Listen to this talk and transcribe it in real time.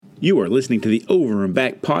You are listening to the Over and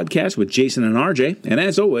Back podcast with Jason and RJ, and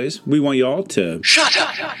as always, we want you all to shut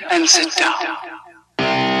up and sit down.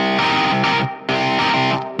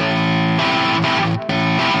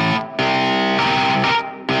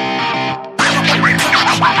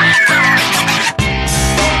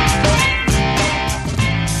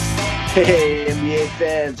 Hey, NBA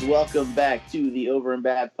fans, welcome back to the Over and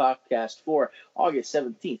Bad podcast for August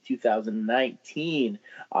 17th, 2019.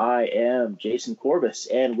 I am Jason Corbis,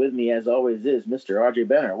 and with me, as always, is Mr. RJ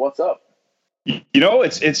Benner. What's up? You know,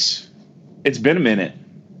 it's been a minute.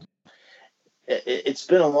 It's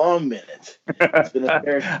been a long minute. It's been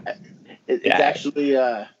it's actually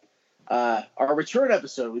our return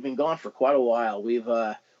episode. We've been gone for quite a while. We've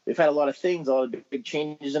had a lot of things, a lot of big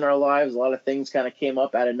changes in our lives. A lot of things kind of came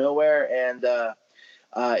up out of nowhere, and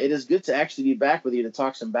it is good to actually be back with you to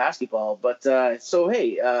talk some basketball. But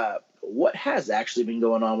what has actually been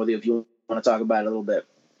going on with you, if you want to talk about it a little bit?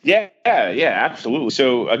 Yeah, absolutely.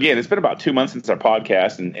 So, again, it's been about 2 months since our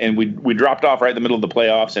podcast, and we dropped off right in the middle of the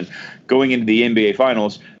playoffs and going into the NBA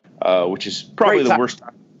Finals, which is probably the worst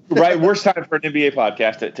time. Right, worst time for an NBA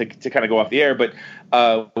podcast to kind of go off the air. But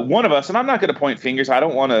one of us, and I'm not going to point fingers. I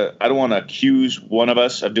don't want to accuse one of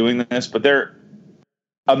us of doing this, but they're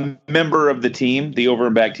a member of the team, the Over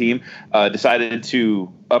and Back team, decided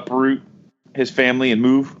to uproot his family and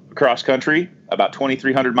move across country about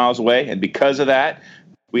 2,300 miles away, and because of that,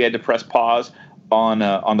 we had to press pause on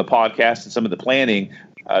the podcast and some of the planning.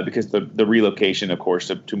 Because the relocation, of course,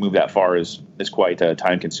 to move that far is quite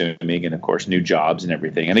time consuming, and of course, new jobs and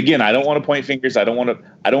everything. And again, I don't want to point fingers. I don't want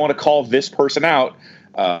to call this person out.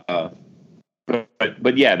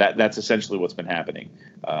 But yeah, that's essentially what's been happening.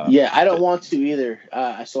 I don't want to either.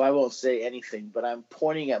 So I won't say anything. But I'm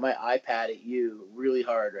pointing at my iPad at you really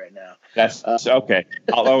hard right now. That's okay.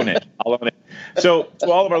 I'll own it. So to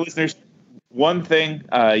all of our listeners, one thing,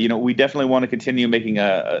 we definitely want to continue making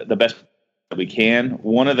the best we can.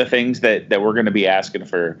 One of the things that we're going to be asking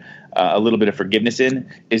for a little bit of forgiveness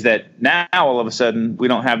in is that now all of a sudden we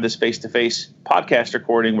don't have this face-to-face podcast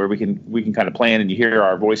recording where we can kind of plan and you hear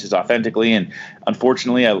our voices authentically. And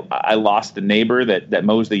unfortunately, I lost the neighbor that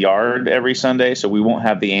mows the yard every Sunday, so we won't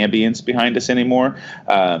have the ambience behind us anymore.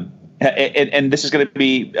 And this is going to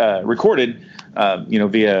be recorded,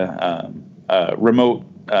 via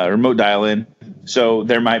remote dial-in. So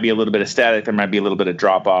there might be a little bit of static. There might be a little bit of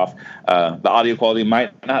drop off. The audio quality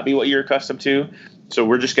might not be what you're accustomed to. So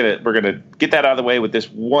we're gonna get that out of the way with this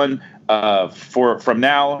one. From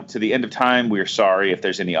now to the end of time, we are sorry if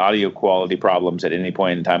there's any audio quality problems at any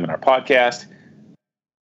point in time in our podcast.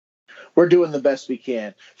 We're doing the best we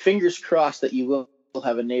can. Fingers crossed that you will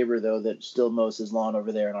have a neighbor though that still mows his lawn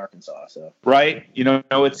over there in Arkansas. So right,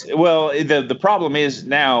 the problem is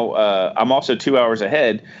now I'm also 2 hours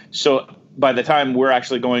ahead. So by the time we're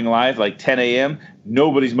actually going live, like 10 a.m.,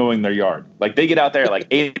 nobody's mowing their yard. Like they get out there at like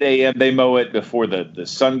 8 a.m., they mow it before the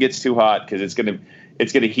sun gets too hot because it's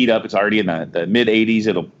gonna heat up. It's already in the mid 80s.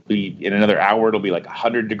 It'll be in another hour. It'll be like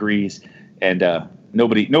 100 degrees, and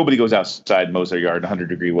nobody goes outside and mows their yard in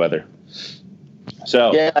 100-degree weather.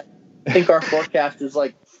 So yeah, I think our forecast is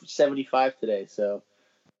like 75 today. So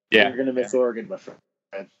yeah, you're gonna miss Oregon, my friend.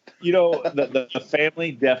 The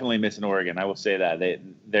family definitely missing Oregon. I will say that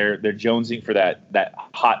they're jonesing for that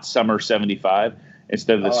hot summer 75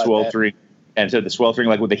 instead of the sweltering. And instead of the sweltering,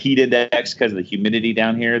 like with the heat index, because of the humidity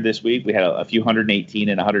down here this week, we had a few 118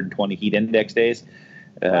 and 120 heat index days.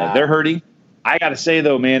 Wow. They're hurting. I got to say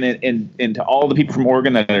though, man, and to all the people from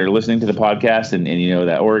Oregon that are listening to the podcast and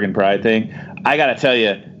that Oregon Pride thing, I got to tell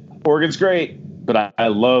you, Oregon's great, but I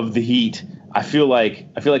love the heat. I feel like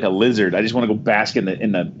a lizard. I just want to go bask in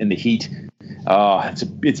the heat. Oh,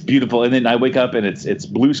 it's beautiful. And then I wake up and it's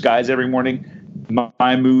blue skies every morning.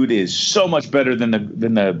 My mood is so much better than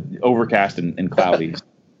the overcast and cloudy.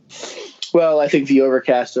 Well, I think the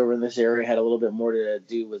overcast over in this area had a little bit more to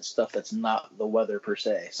do with stuff that's not the weather per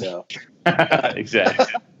se. So exactly,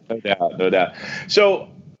 no doubt. So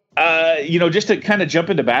just to kind of jump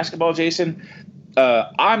into basketball, Jason.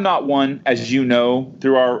 I'm not one, as you know,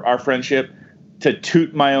 through our friendship, to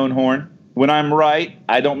toot my own horn. When I'm right,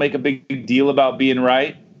 I don't make a big deal about being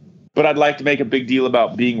right, but I'd like to make a big deal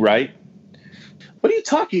about being right. What are you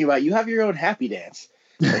talking about? You have your own happy dance.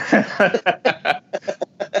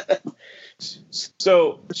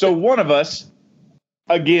 So one of us,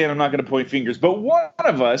 again, I'm not going to point fingers, but one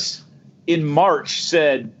of us in March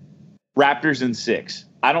said Raptors in 6.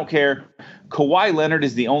 I don't care. Kawhi Leonard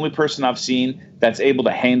is the only person I've seen that's able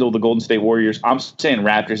to handle the Golden State Warriors. I'm saying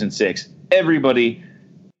Raptors in 6. Everybody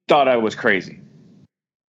thought I was crazy.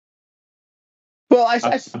 Well, I'm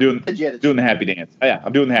doing the happy dance. Oh, yeah,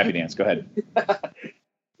 I'm doing the happy dance. Go ahead.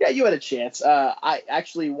 Yeah, you had a chance. I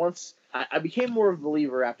actually I became more of a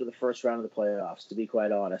believer after the first round of the playoffs, to be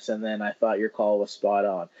quite honest. And then I thought your call was spot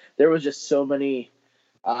on. There was just so many,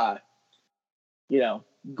 Golden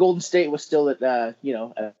State was still at, a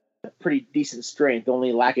pretty decent strength,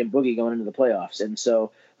 only lacking Boogie going into the playoffs. And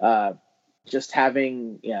so just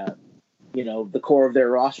having, the core of their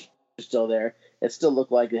roster still there, it still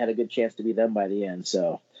looked like they had a good chance to beat them by the end.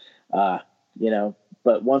 So,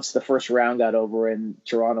 but once the first round got over and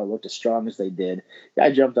Toronto looked as strong as they did,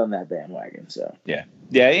 I jumped on that bandwagon. So yeah.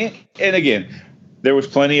 And again, there was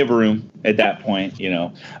plenty of room at that point,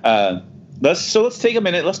 Let's take a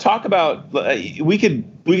minute. Let's talk about. We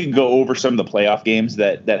could go over some of the playoff games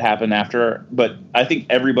that happened after, but I think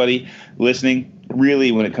everybody listening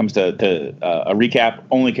really, when it comes to a recap,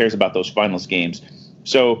 only cares about those finals games.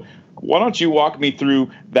 So why don't you walk me through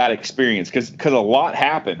that experience? Because a lot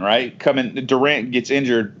happened, right? Durant gets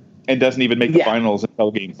injured and doesn't even make the finals until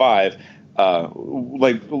Game 5.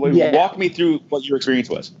 Walk me through what your experience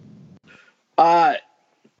was.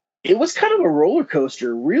 It was kind of a roller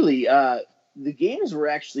coaster, really. The games were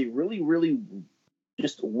actually really, really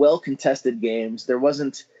just well contested games. There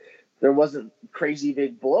wasn't crazy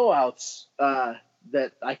big blowouts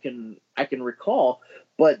that I can recall.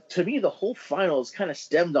 But to me, the whole finals kind of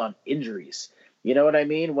stemmed on injuries. You know what I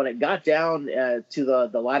mean? When it got down to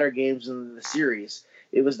the latter games in the series,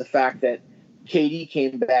 it was the fact that KD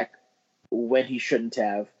came back when he shouldn't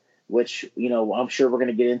have, which, I'm sure we're going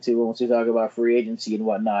to get into once we talk about free agency and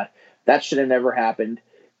whatnot. That should have never happened.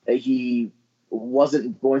 He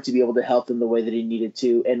wasn't going to be able to help them the way that he needed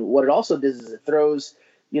to. And what it also does is it throws,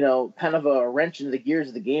 kind of a wrench into the gears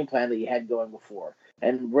of the game plan that you had going before.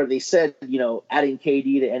 And where they said, adding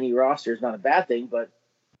KD to any roster is not a bad thing, but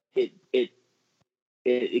it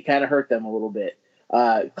kind of hurt them a little bit.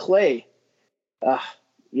 Clay,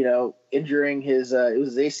 injuring his it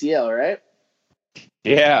was his ACL, right?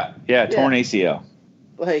 Yeah, torn ACL.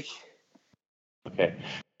 Okay.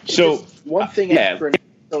 So one thing after,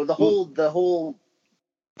 so the whole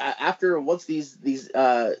after once these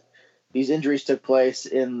injuries took place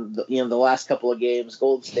in the last couple of games,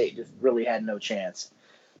 Golden State just really had no chance.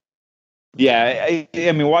 Yeah,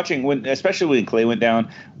 I mean, watching especially when Clay went down,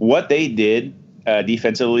 what they did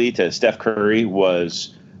defensively to Steph Curry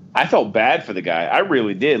was, I felt bad for the guy. I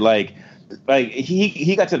really did. Like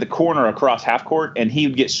he got to the corner across half court and he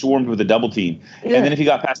would get swarmed with a double team. Yeah. And then if he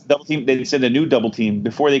got past the double team, they'd send a new double team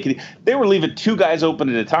before they were leaving two guys open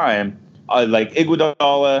at a time. Like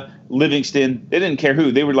Iguodala, Livingston, they didn't care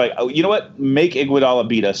who. They were like, oh, you know what? Make Iguodala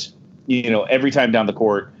beat us, every time down the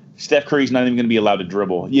court. Steph Curry's not even going to be allowed to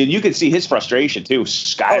dribble. You could see his frustration, too,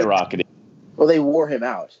 skyrocketing. Well, they wore him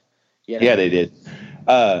out. Yeah, they did.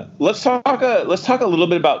 Let's talk a little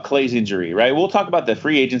bit about Clay's injury, right? We'll talk about the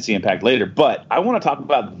free agency impact later, but I want to talk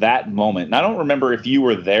about that moment. And I don't remember if you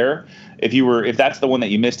were there, if that's the one that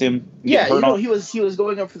you missed him. Yeah, he was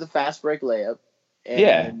going up for the fast break layup.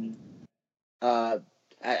 And,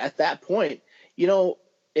 at that point,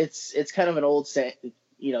 it's kind of an old saying,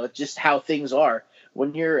 it's just how things are.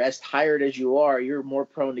 When you're as tired as you are, you're more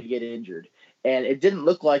prone to get injured. And it didn't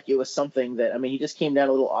look like it was something that, he just came down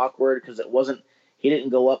a little awkward because he didn't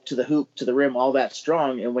go up to the hoop, to the rim all that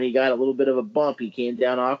strong. And when he got a little bit of a bump, he came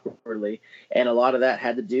down awkwardly. And a lot of that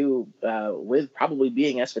had to do with probably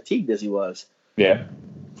being as fatigued as he was. Yeah.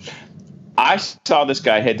 I saw this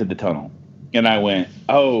guy head to the tunnel and I went,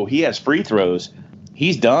 oh, he has free throws.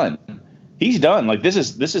 He's done. Like, this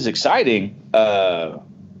is exciting.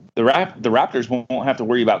 The Raptors won't have to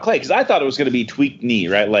worry about Clay, because I thought it was going to be tweaked knee,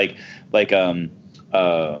 right?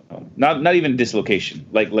 Not even dislocation,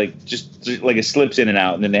 like just like it slips in and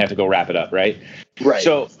out, and then they have to go wrap it up, right? Right.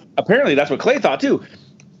 So apparently that's what Clay thought too.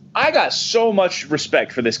 I got so much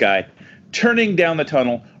respect for this guy, turning down the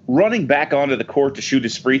tunnel, running back onto the court to shoot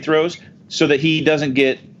his free throws, so that he doesn't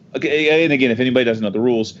get. Okay, and again, if anybody doesn't know the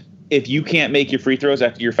rules, if you can't make your free throws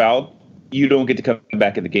after you're fouled, you don't get to come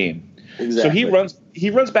back in the game. Exactly. So he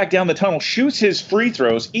runs back down the tunnel, shoots his free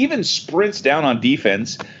throws, even sprints down on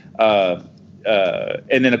defense, and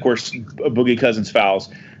then of course Boogie Cousins fouls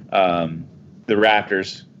the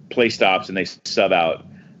Raptors, play stops, and they sub out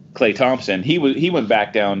Klay Thompson. He went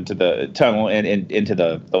back down to the tunnel and into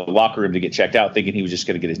the locker room to get checked out, thinking he was just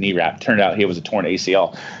going to get his knee wrapped. Turned out he was a torn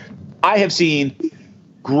ACL. I have seen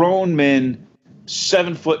grown men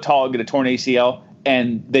 7 foot tall get a torn ACL,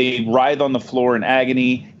 and they writhe on the floor in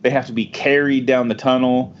agony. They have to be carried down the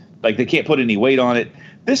tunnel. Like, they can't put any weight on it.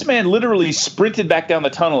 This man literally sprinted back down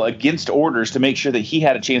the tunnel against orders to make sure that he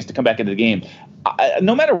had a chance to come back into the game.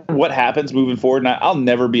 No matter what happens moving forward, and I'll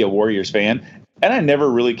never be a Warriors fan, and I never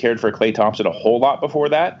really cared for Klay Thompson a whole lot before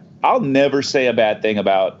that. I'll never say a bad thing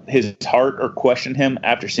about his heart or question him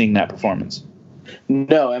after seeing that performance.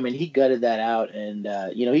 No, I mean, he gutted that out, and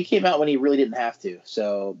he came out when he really didn't have to.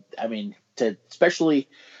 So, I mean, especially,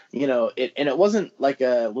 it wasn't like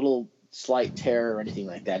a little slight tear or anything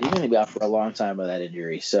like that. He's going to be out for a long time with that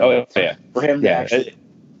injury. So, for him to actually,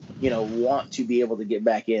 want to be able to get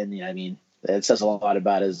back in, I mean, it says a lot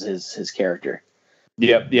about his character.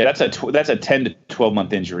 Yeah, that's a 10 to 12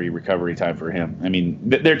 month injury recovery time for him. I mean,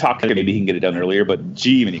 they're talking maybe he can get it done earlier, but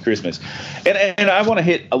gee, many Christmas. And I want to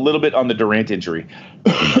hit a little bit on the Durant injury.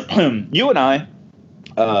 You and I,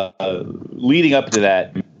 leading up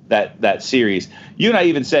to that series, you and I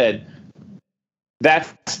even said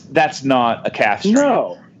that's not a calf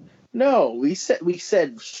strain. No, we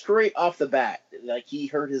said straight off the bat, like he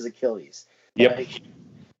hurt his Achilles. Yep.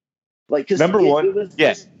 Like, because number one, it was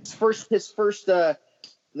his first.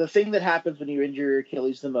 The thing that happens when you injure your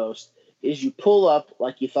Achilles the most is you pull up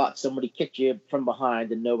like you thought somebody kicked you from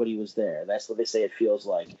behind and nobody was there. That's what they say it feels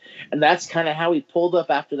like, and that's kind of how he pulled up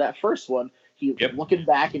after that first one. He looking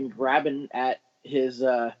back and grabbing at his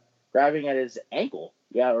ankle,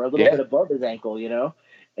 or a little bit above his ankle,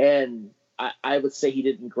 and. I would say he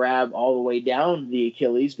didn't grab all the way down the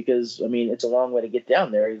Achilles because, I mean, it's a long way to get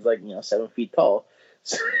down there. He's like, 7 feet tall.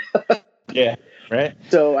 Yeah, right.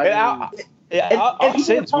 So, I'll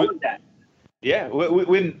say it's that. Yeah,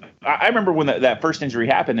 when I remember when that first injury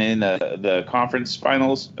happened in the conference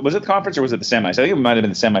finals. Was it the conference or was it the semis? I think it might have been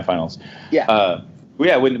the semifinals. Yeah.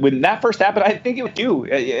 When that first happened, I think it was you.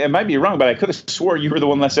 It might be wrong, but I could have swore you were the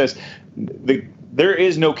one that says there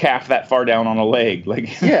is no calf that far down on a leg.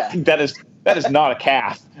 Like, that is not a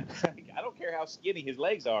calf. I don't care how skinny his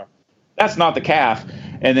legs are. That's not the calf.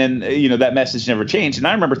 And then, that message never changed. And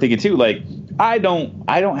I remember thinking too, like, I don't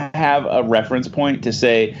have a reference point to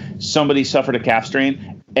say somebody suffered a calf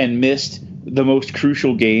strain and missed the most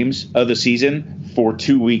crucial games of the season for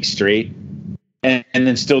 2 weeks straight and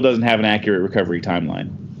then still doesn't have an accurate recovery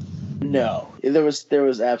timeline. No, there was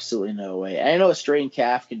absolutely no way. I know a strained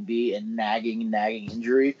calf can be a nagging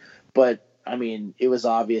injury, but I mean, it was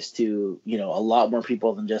obvious to, a lot more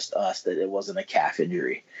people than just us that it wasn't a calf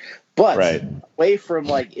injury. But away from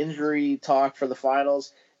like injury talk for the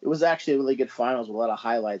finals, it was actually a really good finals with a lot of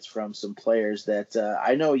highlights from some players that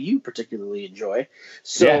I know you particularly enjoy.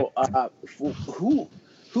 So who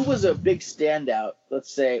was a big standout,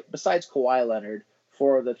 let's say, besides Kawhi Leonard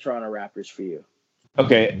for the Toronto Raptors for you?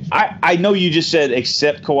 Okay, I know you just said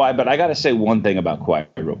except Kawhi, but I got to say one thing about Kawhi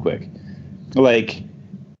real quick. Like,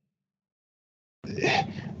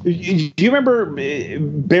 do you remember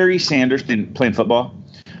Barry Sanders playing football?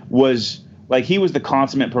 Was like he was the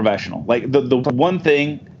consummate professional. Like the one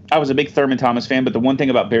thing, I was a big Thurman Thomas fan, but the one thing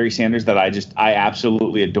about Barry Sanders that I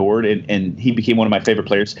absolutely adored and he became one of my favorite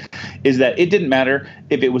players is that it didn't matter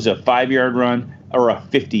if it was a 5-yard run or a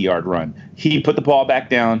 50-yard run. He put the ball back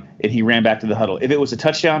down and he ran back to the huddle. If it was a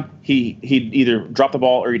touchdown, he'd either drop the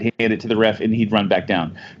ball or he'd hand it to the ref and he'd run back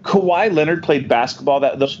down. Kawhi Leonard played basketball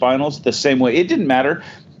those finals the same way. It didn't matter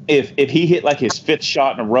if he hit like his 5th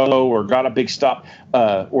shot in a row or got a big stop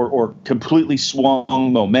or completely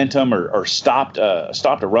swung momentum or stopped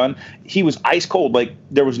a run. He was ice cold. Like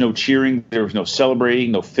there was no cheering, there was no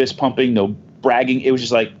celebrating, no fist pumping, no bragging. It was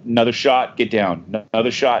just like another shot, get down,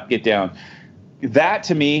 another shot, get down. That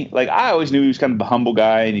to me, like I always knew he was kind of a humble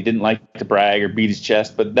guy and he didn't like to brag or beat his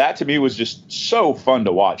chest, but that to me was just so fun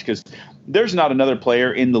to watch because there's not another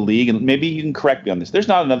player in the league, and maybe you can correct me on this. There's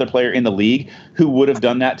not another player in the league who would have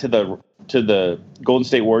done that to the Golden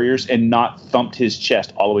State Warriors and not thumped his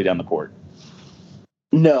chest all the way down the court.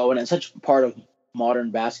 No, and it's such part of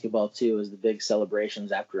modern basketball too is the big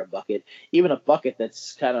celebrations after a bucket, even a bucket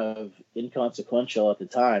that's kind of inconsequential at the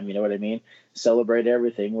time. You know what I mean? Celebrate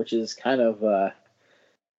everything, which is kind of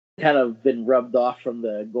been rubbed off from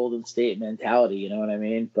the Golden State mentality. You know what I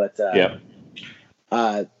mean? But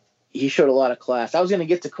he showed a lot of class. I was going to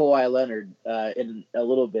get to Kawhi Leonard in a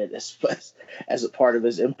little bit as a part of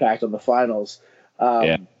his impact on the finals.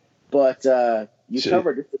 But you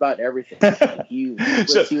covered just about everything. He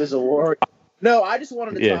was a warrior. No, I just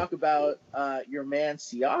wanted to talk about your man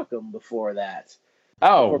Siakam before that.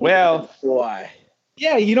 Oh, well. Kawhi.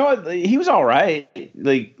 Yeah, you know what? He was all right.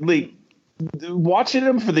 Like watching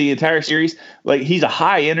him for the entire series, like he's a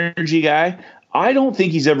high energy guy. I don't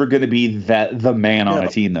think he's ever going to be the man on a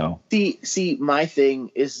team, though. See, my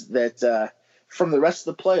thing is that from the rest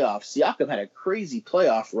of the playoffs, Siakam had a crazy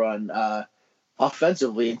playoff run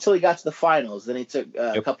offensively until he got to the finals. Then he took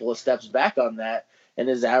a couple of steps back on that, and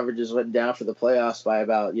his averages went down for the playoffs by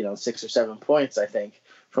about 6 or 7 points, I think,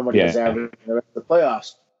 from what he was averaging in the rest of the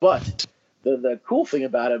playoffs. But the cool thing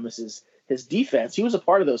about him is his defense, he was a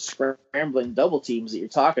part of those scrambling double teams that you're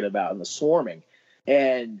talking about and the swarming.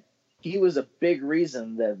 And he was a big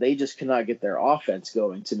reason that they just could not get their offense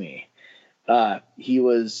going to me. He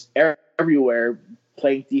was everywhere,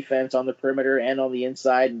 playing defense on the perimeter and on the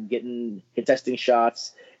inside and contesting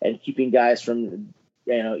shots and keeping guys from,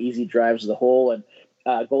 easy drives to the hole.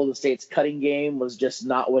 And Golden State's cutting game was just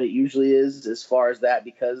not what it usually is as far as that,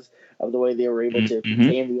 because of the way they were able to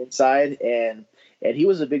contain the inside. And he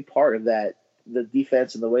was a big part of that, the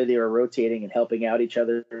defense and the way they were rotating and helping out each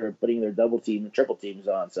other, putting their double team and triple teams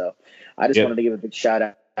on. So I just wanted to give a big shout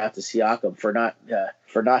out to Siakam for not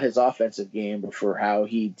his offensive game, but for how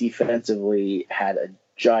he defensively had a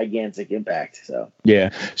gigantic impact. So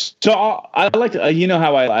I like to,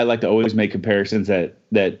 how I like to always make comparisons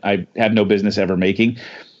that I have no business ever making.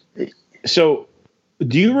 So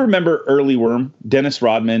do you remember early worm Dennis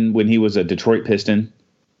Rodman when he was a Detroit Piston?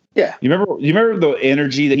 Yeah. You remember the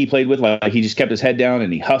energy that he played with? Like he just kept his head down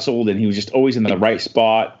and he hustled and he was just always in the right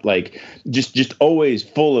spot, like just always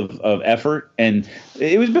full of effort. And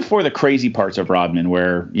it was before the crazy parts of Rodman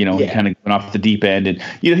where, he kind of went off the deep end and,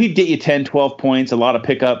 he'd get you 10, 12 points, a lot of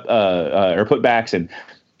pickup or putbacks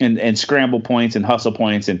and scramble points and hustle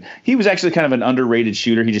points. And he was actually kind of an underrated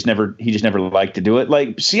shooter. He just never liked to do it.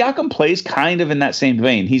 Like Siakam plays kind of in that same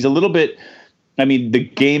vein. He's a little bit, the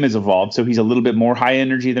game has evolved, so he's a little bit more high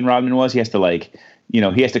energy than Rodman was. He has to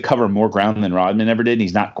he has to cover more ground than Rodman ever did. And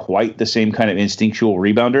he's not quite the same kind of instinctual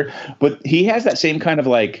rebounder, but he has that same kind of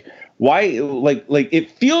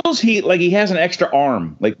it feels he has an extra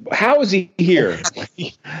arm. Like, how is he here?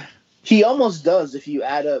 He almost does. If you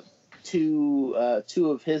add up two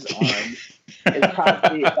of his arms, it's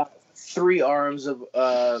probably about 3 arms of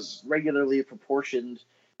regularly proportioned.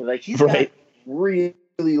 Like he's got really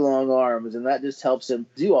long arms, and that just helps him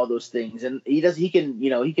do all those things. And he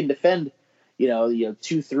can defend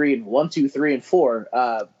 2, 3 and 1, 2, 3 and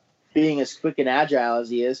 4, being as quick and agile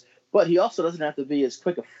as he is, but he also doesn't have to be as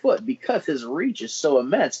quick a foot because his reach is so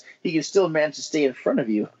immense. He can still manage to stay in front of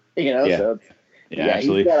you, so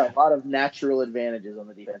he's got a lot of natural advantages on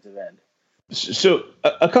the defensive end. So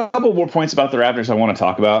a couple more points about the Raptors I want to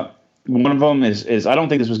talk about. One of them is I don't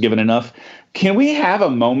think this was given enough. Can we have a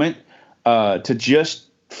moment to just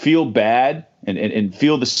feel bad and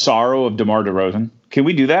feel the sorrow of DeMar DeRozan? Can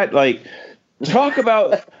we do that? Like, talk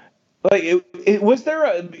about was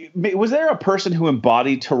there a person who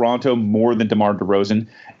embodied Toronto more than DeMar DeRozan?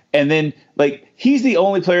 And then he's the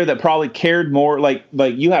only player that probably cared more. Like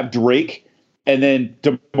you have Drake and then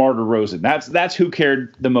DeMar DeRozan. That's who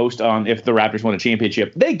cared the most on if the Raptors won a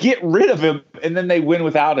championship. They get rid of him and then they win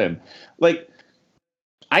without him.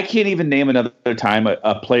 I can't even name another time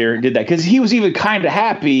a player did that, because he was even kind of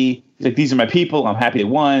happy. He's like, these are my people. I'm happy they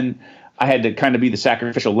won. I had to kind of be the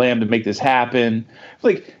sacrificial lamb to make this happen.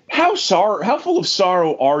 How full of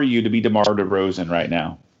sorrow are you to be DeMar DeRozan right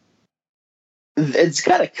now? It's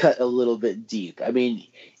got to cut a little bit deep.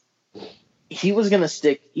 He was going to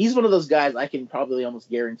stick. He's one of those guys I can probably almost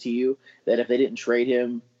guarantee you that if they didn't trade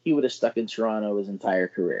him, he would have stuck in Toronto his entire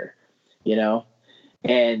career,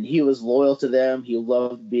 And he was loyal to them. He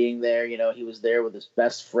loved being there. He was there with his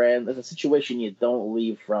best friend. That's a situation you don't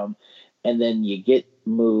leave from. And then you get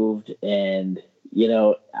moved. And,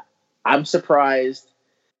 I'm surprised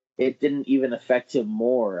it didn't even affect him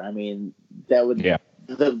more.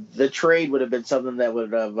 The trade would have been something that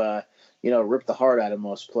would have, ripped the heart out of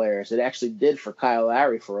most players. It actually did for Kyle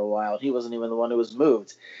Lowry for a while. He wasn't even the one who was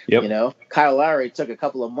moved. Yep. Kyle Lowry took a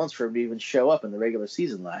couple of months for him to even show up in the regular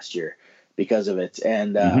season last year because of it.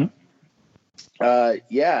 And I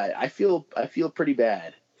feel pretty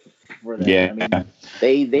bad for them. Yeah.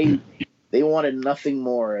 They wanted nothing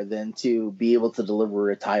more than to be able to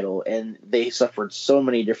deliver a title, and they suffered so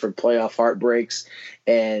many different playoff heartbreaks.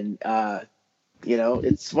 And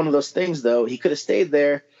it's one of those things, though. He could have stayed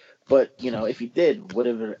there, but if he did, would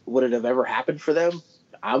it have ever happened for them?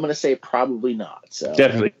 I'm going to say probably not. So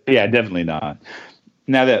definitely not.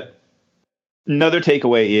 Now that another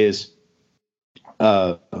takeaway is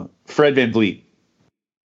Fred VanVleet.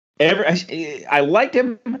 I liked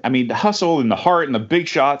him. The hustle and the heart and the big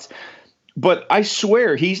shots. But I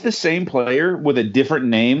swear he's the same player with a different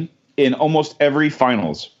name in almost every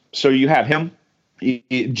finals. So you have him,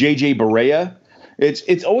 JJ Barea.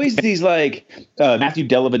 It's always these Matthew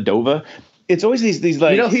Dellavedova. It's always these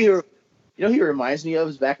like who he reminds me of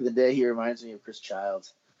is back in the day. He reminds me of Chris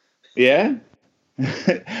Childs. Yeah,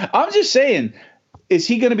 I'm just saying. Is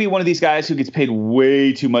he going to be one of these guys who gets paid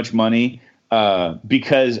way too much money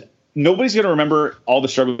because nobody's going to remember all the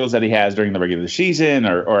struggles that he has during the regular season,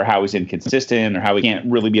 or how he's inconsistent, or how he can't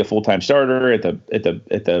really be a full-time starter at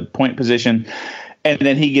the point position, And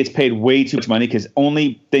then he gets paid way too much money because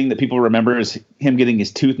only thing that people remember is him getting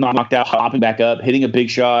his tooth knocked out, hopping back up, hitting a big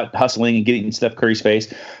shot, hustling, and getting in Steph Curry's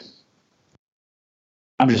face.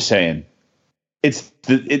 I'm just saying, it's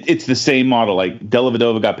the same model. Like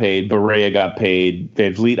Dellavedova got paid, Barea got paid,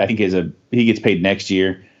 Van Vliet I think he gets paid next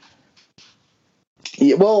year.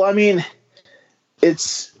 Yeah, well, I mean,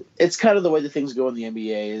 it's kind of the way that things go in the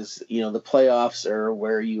NBA is, you know, the playoffs are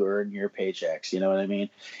where you earn your paychecks, you know what I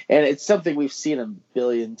mean? And it's something we've seen a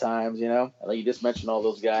billion times, you know? Like you just mentioned all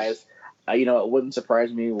those guys. You know, it wouldn't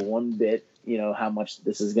surprise me one bit, you know, how much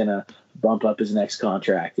this is going to bump up his next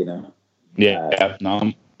contract, you know? Yeah,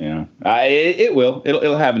 no, yeah, it will.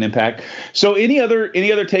 It'll have an impact. So, any other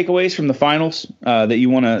takeaways from the finals that you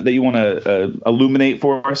want to illuminate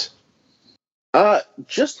for us?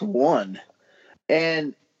 Just one,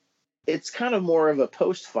 and it's kind of more of a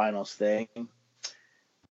post-finals thing.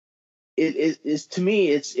 It is to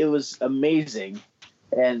me. It was amazing,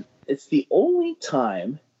 and it's the only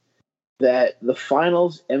time that the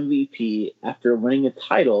finals MVP, after winning a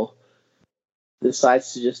title,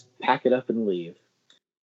 decides to just pack it up and leave.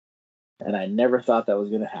 And I never thought that was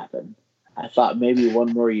going to happen. I thought maybe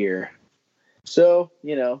one more year. So,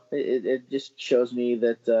 you know, it just shows me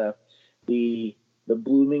that the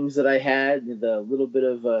bloomings that I had, the little bit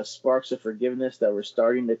of sparks of forgiveness that were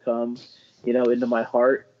starting to come, you know, into my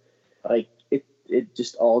heart, like it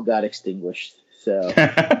just all got extinguished. So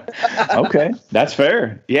okay, that's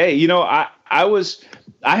fair. Yeah, you know, I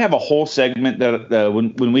have a whole segment that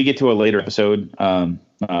when we get to a later episode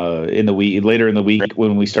later in the week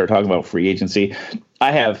when we start talking about free agency,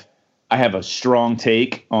 I have a strong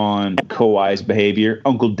take on Kawhi's behavior,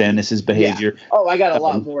 Uncle Dennis's behavior. Yeah. Oh, I got a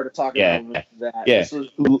lot more to talk about with that. Yeah. This was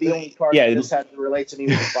the only part that this had to relate to me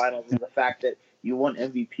with the finals is the fact that you won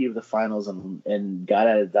MVP of the finals and got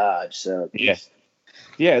out of Dodge. So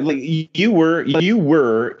yeah, like you were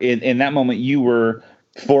in that moment, you were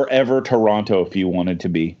forever Toronto if you wanted to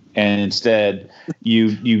be, and instead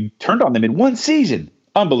you turned on them in one season.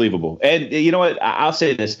 Unbelievable. And you know what? I'll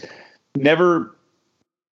say this: never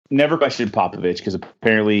questioned Popovich because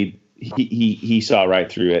apparently he saw right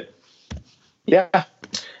through it. Yeah.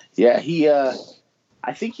 He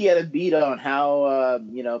I think he had a beat on how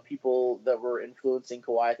you know, people that were influencing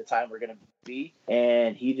Kawhi at the time were going to be,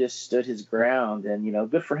 and he just stood his ground. And you know,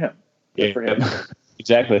 good for him. Good for him.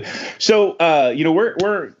 Exactly. So you know,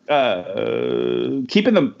 we're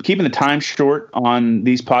keeping the time short on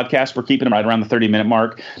these podcasts. We're keeping them right around the 30-minute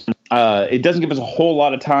mark. It doesn't give us a whole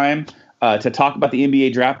lot of time to talk about the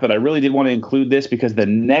NBA draft, but I really did want to include this because the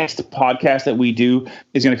next podcast that we do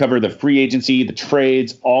is going to cover the free agency, the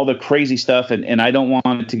trades, all the crazy stuff, and I don't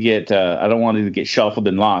want it to get shuffled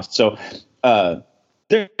and lost. So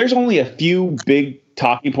there's only a few big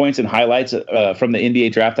talking points and highlights from the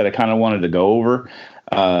NBA draft that I kind of wanted to go over.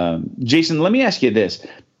 Jason, let me ask you this: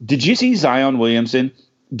 did you see Zion Williamson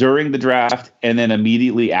during the draft and then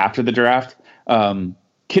immediately after the draft?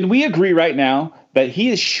 Can we agree right now that he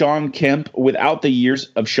is Shawn Kemp without the years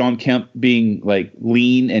of Shawn Kemp being like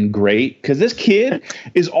lean and great? Because this kid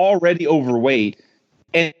is already overweight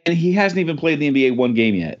and he hasn't even played the NBA one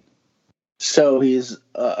game yet. So he's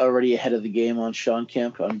already ahead of the game on Shawn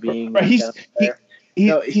Kemp on being. Right,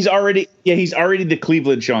 he's already the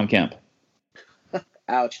Cleveland Shawn Kemp.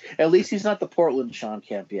 Ouch! At least he's not the Portland Shawn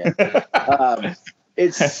Kemp yet.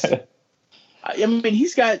 It's. I mean,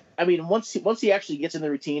 he's got. I mean, once he actually gets in the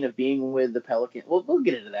routine of being with the Pelicans, we'll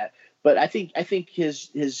get into that. But I think his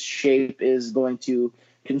shape is going to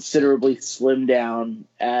considerably slim down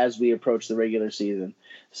as we approach the regular season.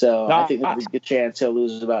 So I think there's a good chance he'll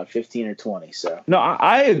lose about 15 or 20. So no,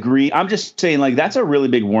 I agree. I'm just saying, like, that's a really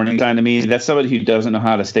big warning sign to me. That's somebody who doesn't know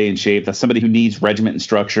how to stay in shape. That's somebody who needs regiment and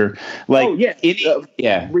structure. Like,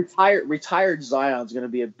 retired Zion's going to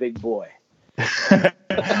be a big boy.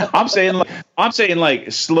 I'm saying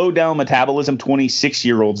like slow down metabolism.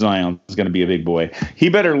 26-year-old Zion is going to be a big boy. He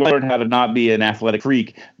better learn how to not be an athletic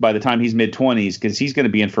freak by the time he's mid-20s, because he's going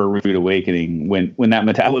to be in for a rude awakening when that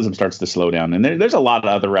metabolism starts to slow down. And there's a lot of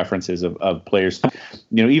other references of players.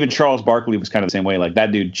 You know, even Charles Barkley was kind of the same way. Like,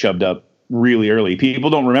 that dude chubbed up really early.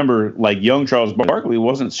 People don't remember, like, young Charles Barkley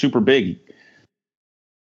wasn't super big.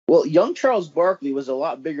 Well, young Charles Barkley was a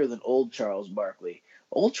lot bigger than old Charles Barkley.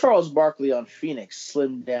 Old Charles Barkley on Phoenix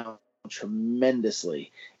slimmed down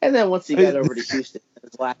tremendously. And then once he got over to Houston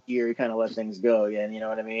his last year, he kind of let things go again, you know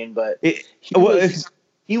what I mean? But he was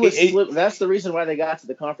slim. That's the reason why they got to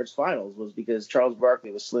the conference finals, was because Charles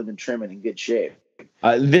Barkley was slim and trim and in good shape.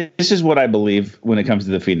 This is what I believe when it comes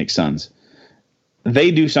to the Phoenix Suns.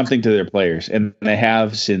 They do something to their players, and they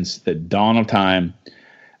have since the dawn of time.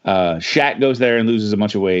 Shaq goes there and loses a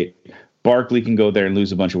bunch of weight. Barkley can go there and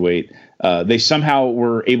lose a bunch of weight. They somehow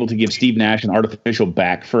were able to give Steve Nash an artificial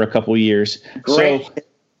back for a couple of years.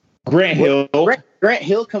 Grant Hill. Grant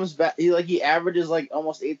Hill comes back. He averages like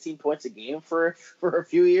almost 18 points a game for a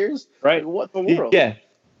few years. Right. What the world? Yeah.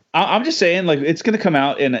 I'm just saying, like, it's going to come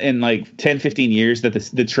out in like 10, 15 years that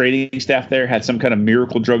the training staff there had some kind of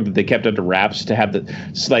miracle drug that they kept under wraps to have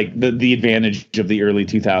the advantage of the early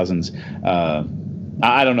 2000s.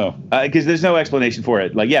 I don't know, because there's no explanation for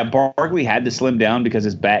it. Like, yeah, Barkley had to slim down because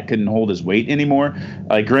his back couldn't hold his weight anymore.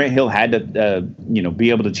 Like, Grant Hill had to, be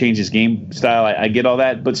able to change his game style. I get all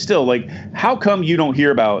that, but still, like, how come you don't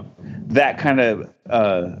hear about that kind of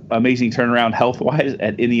amazing turnaround health-wise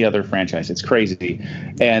at any other franchise? It's crazy.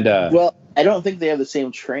 And well, I don't think they have the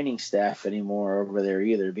same training staff anymore over there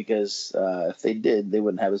either, because if they did, they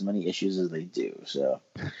wouldn't have as many issues as they do. So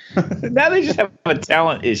now they just have a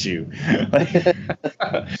talent issue.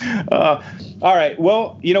 All right.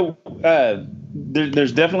 Well,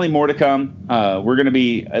 there's definitely more to come. We're going to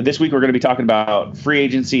be this week. We're going to be talking about free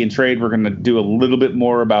agency and trade. We're going to do a little bit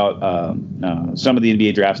more about some of the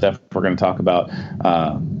NBA draft stuff. We're going to talk about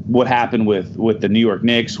what happened with the New York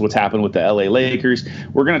Knicks, what's happened with the LA Lakers.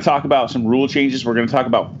 We're going to talk about some rule changes. We're going to talk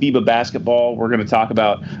about FIBA basketball. We're going to talk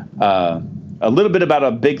about a little bit about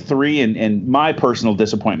a big three and my personal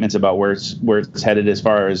disappointments about where it's headed as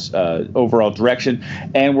far as overall direction.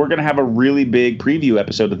 And we're going to have a really big preview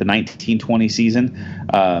episode of the 1920 season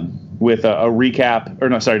with a recap, or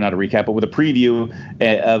no, sorry, not a recap, but with a preview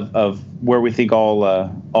of where we think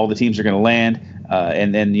all the teams are going to land.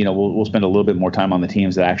 And then, we'll spend a little bit more time on the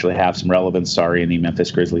teams that actually have some relevance. Sorry, any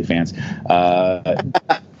Memphis Grizzly fans. They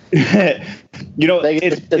get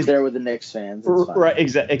to sit there with the Knicks fans. Right,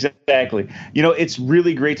 exactly. It's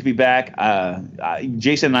really great to be back.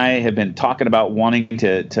 Jason and I have been talking about wanting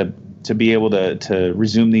to be able to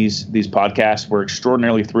resume these podcasts. We're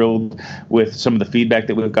extraordinarily thrilled with some of the feedback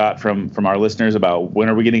that we've got from our listeners about when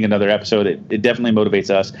are we getting another episode. It definitely motivates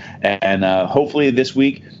us, and hopefully this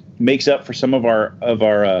week makes up for some of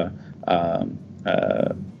our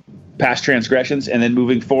past transgressions, and then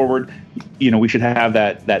moving forward, we should have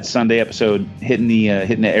that Sunday episode hitting the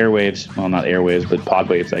airwaves. Well, not airwaves, but pod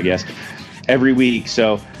waves, I guess, every week.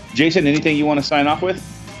 So, Jason, anything you want to sign off with?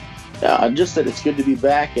 Just that it's good to be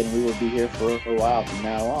back, and we will be here for a while from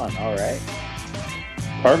now on. All right.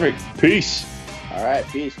 Perfect. Peace. All right.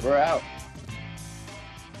 Peace. We're out.